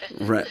Exactly.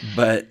 right,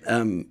 but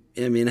I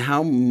mean,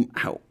 how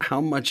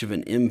much of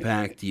an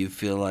impact do you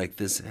feel like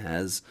this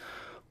has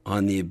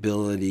on the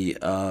ability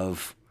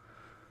of,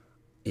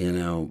 you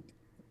know,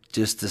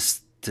 just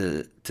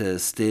to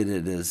state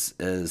it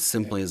as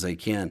simply as I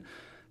can,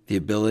 the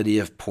ability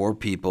of poor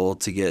people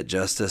to get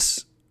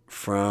justice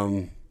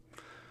from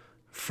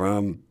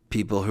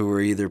people who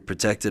are either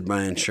protected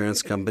by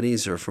insurance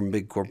companies or from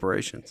big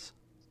corporations?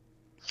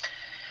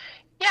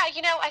 Yeah,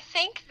 I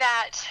think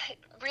that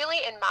really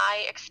in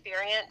my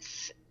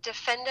experience,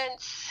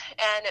 defendants,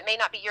 and it may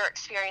not be your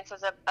experience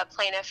as a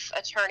plaintiff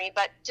attorney,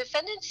 but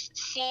defendants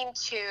seem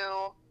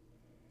to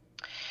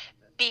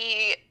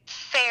be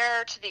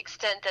fair to the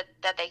extent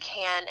that they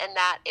can, and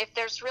that if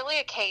there's really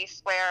a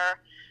case where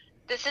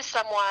this is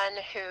someone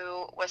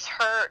who was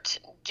hurt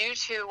due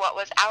to what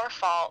was our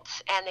fault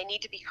and they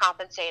need to be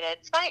compensated.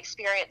 It's my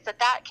experience that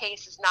that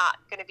case is not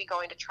going to be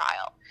going to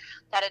trial,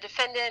 that a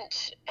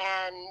defendant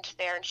and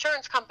their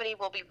insurance company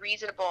will be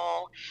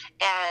reasonable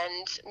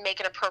and make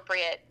an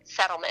appropriate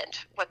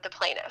settlement with the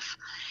plaintiff.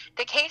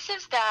 The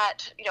cases that,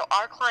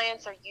 our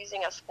clients are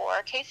using us for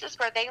are cases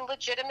where they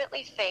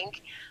legitimately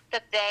think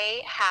that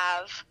they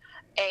have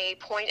a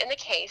point in the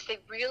case, they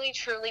really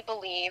truly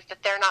believe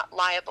that they're not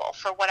liable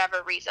for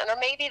whatever reason, or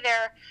maybe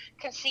they're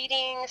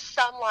conceding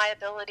some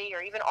liability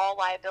or even all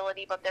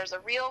liability, but there's a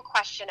real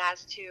question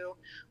as to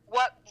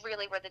what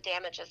really were the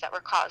damages that were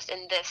caused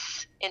in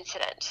this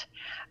incident.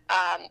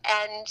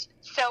 And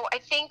so I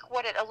think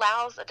what it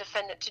allows a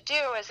defendant to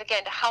do is,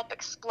 again, to help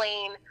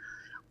explain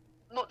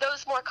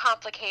those more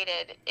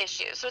complicated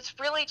issues. So it's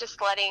really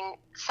just letting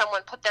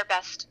someone put their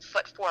best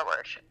foot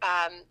forward.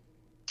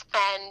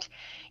 And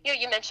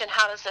you mentioned,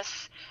 how does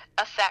this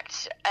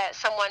affect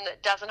someone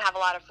that doesn't have a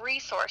lot of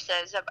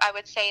resources? I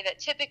would say that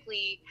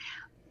typically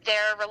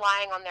they're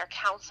relying on their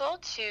counsel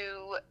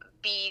to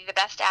be the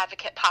best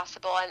advocate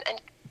possible,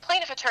 and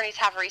plaintiff attorneys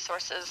have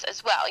resources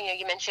as well.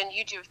 You mentioned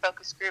you do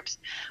focus groups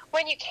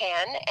when you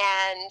can,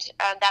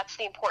 and that's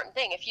the important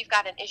thing. If you've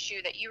got an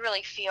issue that you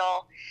really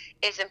feel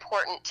is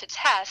important to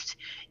test,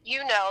 you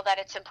know that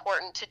it's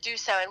important to do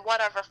so in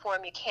whatever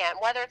form you can,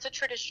 whether it's a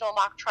traditional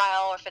mock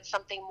trial or if it's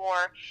something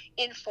more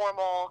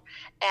informal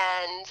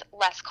and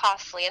less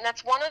costly. And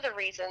that's one of the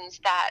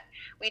reasons that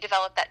we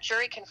developed that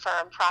Jury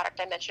Confirm product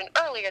I mentioned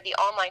earlier, the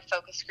online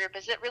focus group,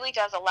 is it really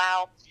does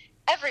allow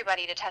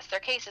everybody to test their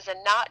cases, and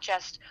not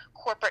just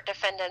corporate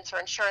defendants or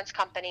insurance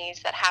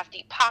companies that have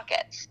deep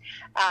pockets.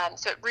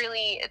 So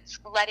it's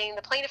letting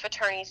the plaintiff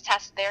attorneys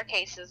test their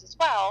cases as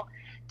well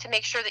to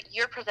make sure that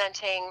you're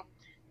presenting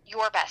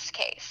your best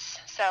case.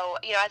 So,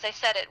 as I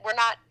said, we're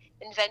not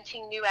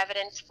inventing new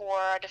evidence for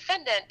a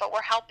defendant, but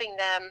we're helping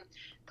them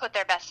put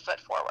their best foot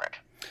forward.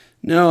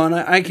 No, and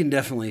I can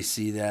definitely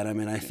see that. I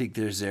mean, I think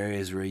there's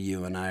areas where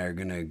you and I are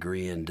going to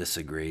agree and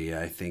disagree.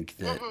 I think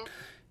that,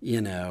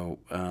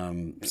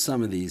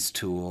 some of these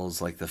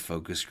tools like the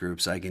focus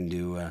groups, I can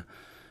do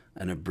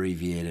an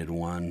abbreviated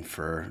one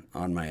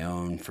on my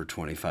own for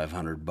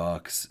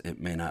 $2,500. It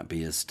may not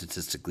be as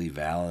statistically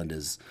valid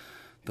as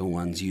the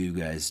ones you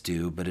guys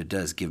do, but it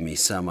does give me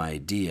some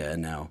idea.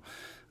 Now,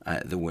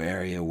 the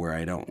area where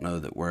I don't know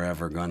that we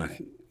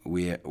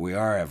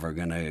are ever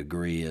gonna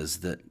agree is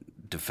that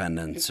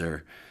defendants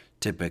are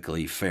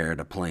typically fair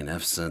to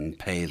plaintiffs and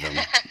pay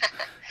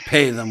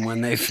them when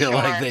they feel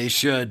like they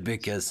should,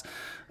 because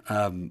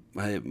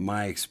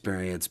my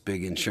experience,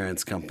 big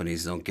insurance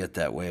companies don't get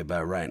that way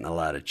by writing a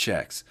lot of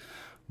checks.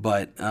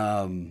 But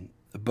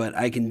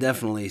I can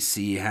definitely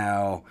see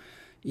how,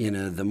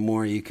 the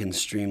more you can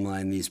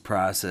streamline these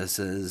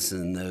processes,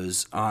 and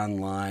those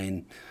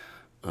online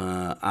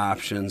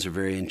options are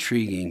very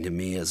intriguing to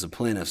me as a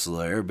plaintiff's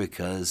lawyer,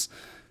 because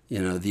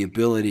the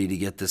ability to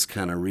get this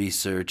kind of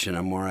research in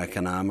a more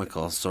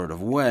economical sort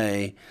of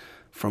way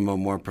from a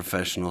more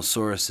professional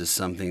source is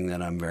something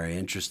that I'm very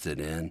interested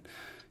in,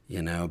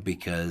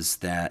 because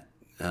that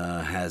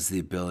has the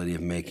ability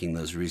of making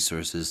those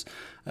resources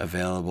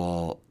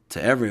available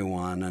to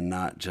everyone, and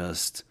not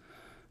just,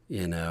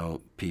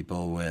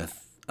 people with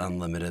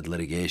unlimited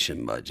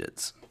litigation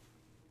budgets.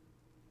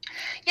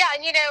 Yeah,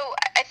 and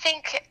I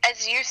think,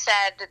 as you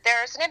said, that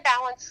there's an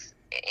imbalance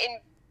in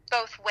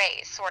both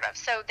ways, sort of.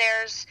 So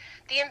there's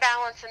the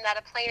imbalance in that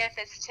a plaintiff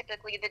is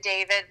typically the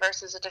David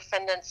versus a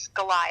defendant's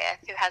Goliath,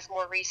 who has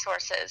more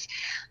resources.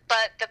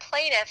 But the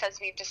plaintiff, as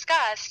we've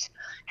discussed,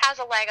 has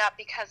a leg up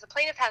because the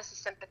plaintiff has the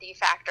sympathy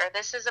factor.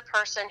 This is a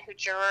person who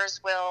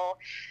jurors will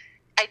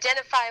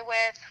identify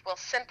with, will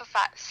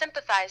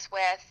sympathize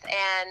with,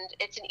 and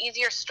it's an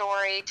easier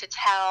story to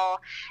tell,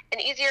 an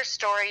easier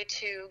story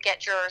to get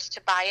jurors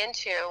to buy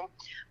into,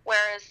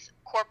 whereas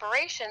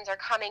corporations are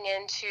coming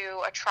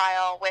into a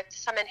trial with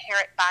some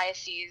inherent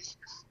biases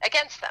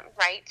against them,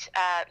 right?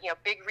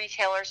 Big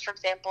retailers, for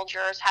example,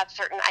 jurors have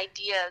certain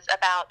ideas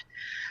about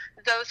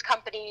those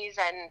companies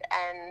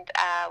and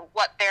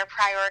what their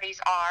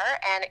priorities are,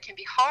 and it can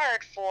be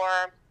hard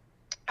for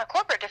a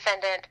corporate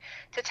defendant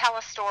to tell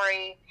a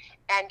story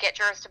and get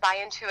jurors to buy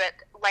into it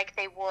like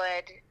they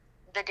would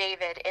the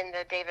David in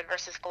the David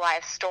versus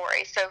Goliath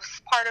story. So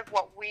part of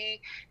what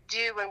we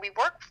do when we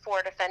work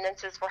for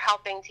defendants is we're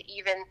helping to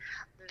even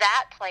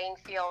that playing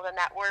field, and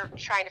that we're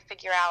trying to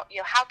figure out,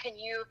 how can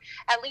you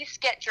at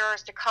least get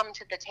jurors to come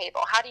to the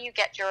table? How do you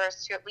get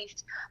jurors to at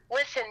least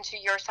listen to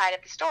your side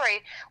of the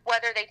story,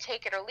 whether they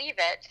take it or leave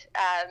it?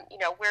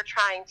 We're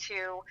trying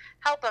to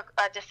help a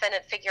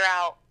defendant figure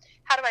out,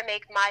 how do I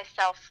make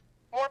myself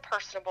more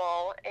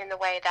personable in the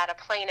way that a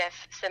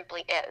plaintiff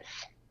simply is?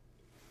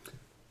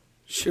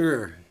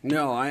 Sure.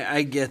 No,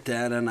 I get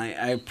that, and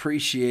I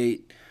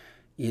appreciate,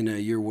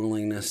 your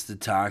willingness to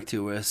talk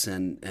to us,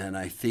 and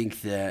I think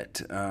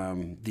that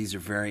these are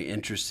very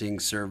interesting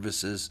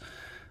services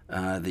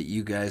that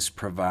you guys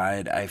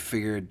provide. I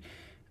figured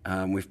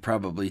we've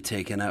probably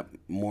taken up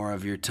more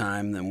of your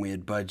time than we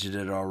had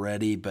budgeted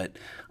already, but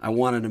I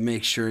wanted to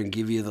make sure and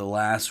give you the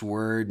last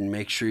word and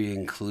make sure you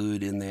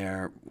include in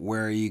there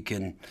where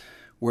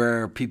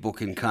people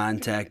can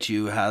contact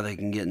you, how they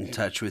can get in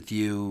touch with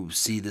you,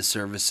 see the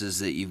services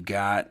that you've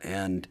got,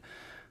 and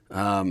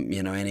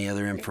any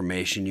other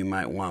information you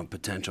might want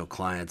potential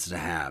clients to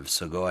have.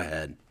 So go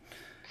ahead.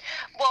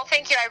 Well,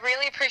 thank you. I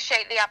really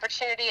appreciate the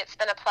opportunity. It's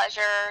been a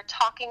pleasure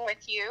talking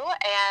with you.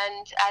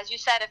 And as you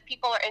said, if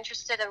people are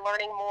interested in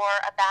learning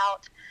more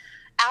about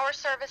our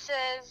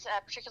services,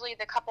 particularly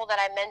the couple that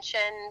I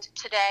mentioned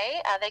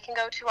today, they can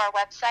go to our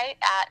website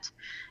at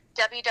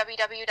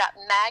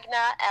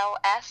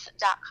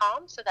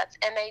www.magnals.com. So that's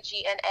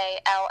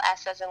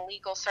MAGNALS as in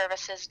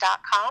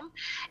legalservices.com,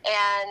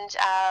 and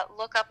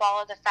look up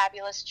all of the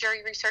fabulous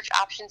jury research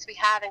options we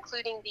have,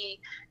 including the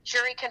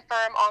Jury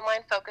Confirm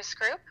online focus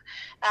group.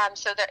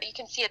 So that you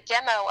can see a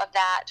demo of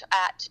that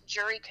at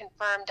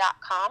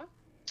juryconfirm.com.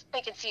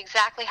 You can see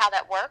exactly how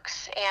that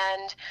works,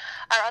 and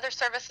our other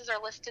services are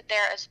listed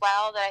there as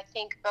well that I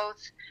think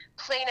both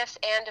plaintiffs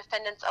and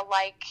defendants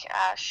alike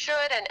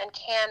should and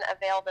can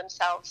avail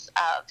themselves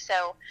of.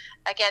 So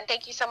again,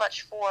 thank you so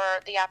much for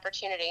the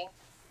opportunity.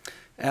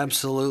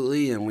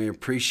 Absolutely, and we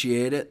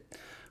appreciate it.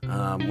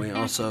 We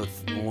also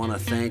want to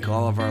thank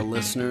all of our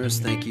listeners.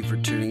 Thank you for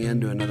tuning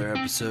in to another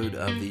episode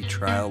of the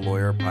Trial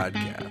Lawyer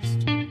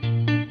Podcast.